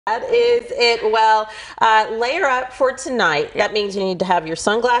That is it. Well, layer up for tonight. That means you need to have your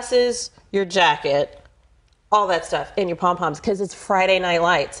sunglasses, your jacket, all that stuff, and your pom-poms, because it's Friday Night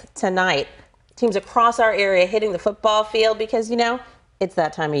Lights tonight. Teams across our area hitting the football field because, you know, it's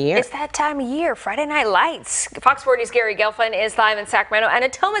that time of year. It's that time of year, Friday Night Lights. Fox 40's Gary Gelfand is live in Sacramento and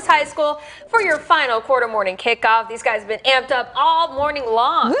Natomas High School for your final quarter morning kickoff. These guys have been amped up all morning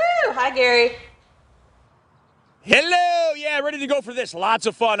long. Woo! Hi, Gary. Hello, yeah, ready to go for this. Lots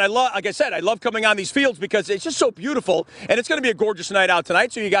of fun. Like I said, I love coming on these fields because it's just so beautiful, and it's going to be a gorgeous night out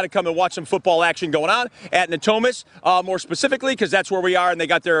tonight. So you got to come and watch some football action going on at Natomas, more specifically, because that's where we are, and they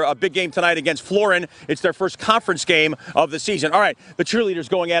got their big game tonight against Florin. It's their first conference game of the season. All right, the cheerleaders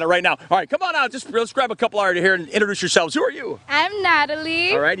going at it right now. All right, come on out. Let's grab a couple out here and introduce yourselves. Who are you? I'm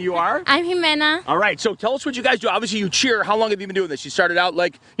Natalie. All right, you are? I'm Jimena. All right, so tell us what you guys do. Obviously, you cheer. How long have you been doing this? You started out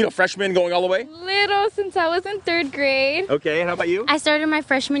like, freshman going all the way? Little, since I was in 3rd grade. Okay, and how about you? I started my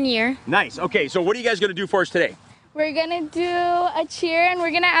freshman year. Nice. Okay, so what are you guys going to do for us today? We're going to do a cheer and we're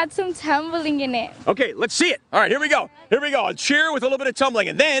going to add some tumbling in it. Okay, let's see it. All right, here we go. Here we go. A cheer with a little bit of tumbling,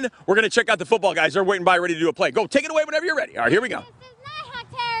 and then we're going to check out the football guys. They're waiting by ready to do a play. Go, take it away whenever you're ready. All right, here we go. This is Nighthawk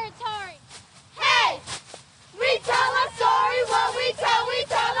territory. Hey, we tell a story, what we tell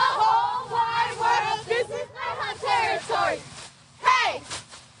the whole wide world. This is Nighthawk territory. Hey,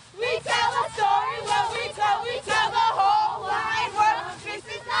 we tell a story, what we tell the whole wide world. This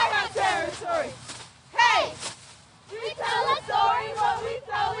is Nighthawk territory. Hey, we tell a story, what we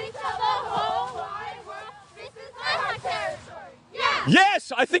tell the whole wide world. This is Nighthawk territory. Yeah.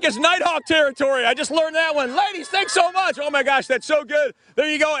 Yes, I think it's Nighthawk territory. I just learned that one. Ladies, thanks so much. Oh my gosh, that's so good. There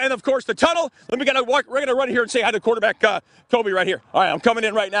you go. And of course, the tunnel. We're gonna run here and say hi to quarterback Kobe right here. All right, I'm coming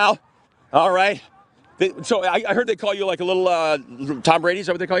in right now. All right. So I heard they call you like a little Tom Brady. Is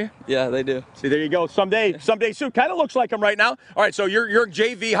that what they call you? Yeah, they do. See, there you go. Someday soon. Kind of looks like him right now. All right, so you're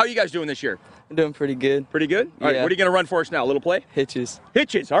JV. How are you guys doing this year? I'm doing pretty good. Pretty good? All right, Yeah. what are you going to run for us now? A little play? Hitches.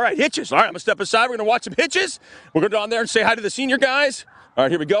 Hitches. All right, hitches. All right, I'm going to step aside. We're going to watch some hitches. We'll go down there and say hi to the senior guys. All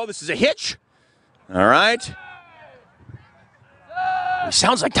right, here we go. This is a hitch. All right. He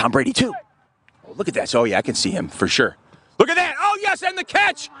sounds like Tom Brady, too. Oh, look at that. Oh, yeah, I can see him for sure. Look at that. Oh, yes, and the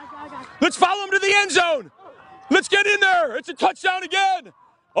catch. Let's follow him to the end zone. Let's get in there. It's a touchdown again.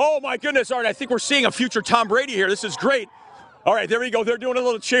 Oh, my goodness. All right, I think we're seeing a future Tom Brady here. This is great. All right, there we go. They're doing a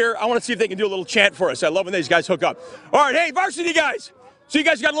little cheer. I want to see if they can do a little chant for us. I love when these guys hook up. All right, hey, varsity guys. So you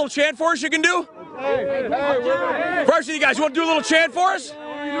guys got a little chant for us you can do? Varsity guys, you want to do a little chant for us?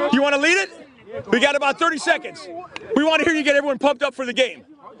 You want to lead it? We got about 30 seconds. We want to hear you get everyone pumped up for the game.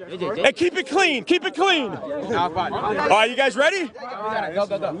 And keep it clean. Keep it clean. All right, you guys ready?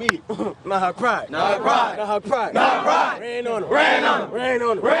 Not pride. Not pride. Not pride. Not pride. Rain on 'em. Rain on 'em. Rain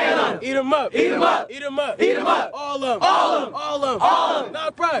on 'em. Rain on 'em. Eat 'em up. Eat 'em up. Eat 'em up. Eat 'em up. All of 'em. All of 'em. All of 'em. All of 'em.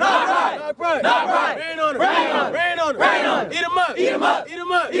 Not pride. Not pride. Not pride. Not pride. Rain on 'em. Rain on 'em. Rain on 'em. Rain on 'em. Eat 'em up. Eat 'em up. Eat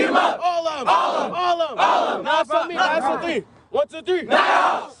 'em up. Eat 'em up. All of 'em. All of 'em. All of 'em. All of 'em. Not for me. Last for 3. 1, 2, 3.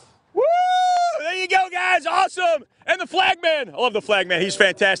 Now. Woo! There you go, guys. Awesome. And the flag man. I love the flag man. He's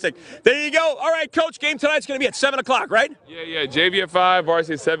fantastic. There you go. All right, Coach, game tonight's going to be at 7 o'clock, right? Yeah. JV at 5,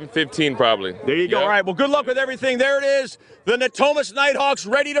 varsity at 7:15 probably. There you go. Yep. All right, well, good luck with everything. There it is. The Natomas Nighthawks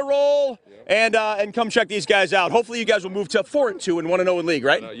ready to roll. Yep. And come check these guys out. Hopefully you guys will move to 4-2 and 1-0 in league,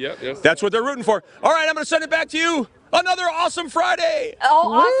 right? Yep. Yes. That's what they're rooting for. All right, I'm going to send it back to you. Another awesome Friday. Oh,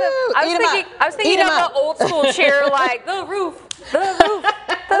 Woo! awesome. I was thinking of the old school cheer, like the roof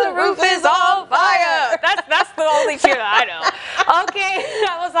is on fire. That's the only cheer that I know. Okay,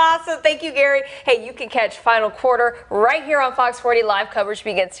 that was awesome. Thank you, Gary. Hey, you can catch final quarter right here on Fox 40. Live coverage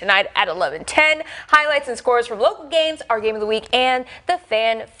begins tonight at 11:10. Highlights and scores from local games, our game of the week, and the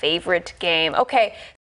fan favorite game. Okay.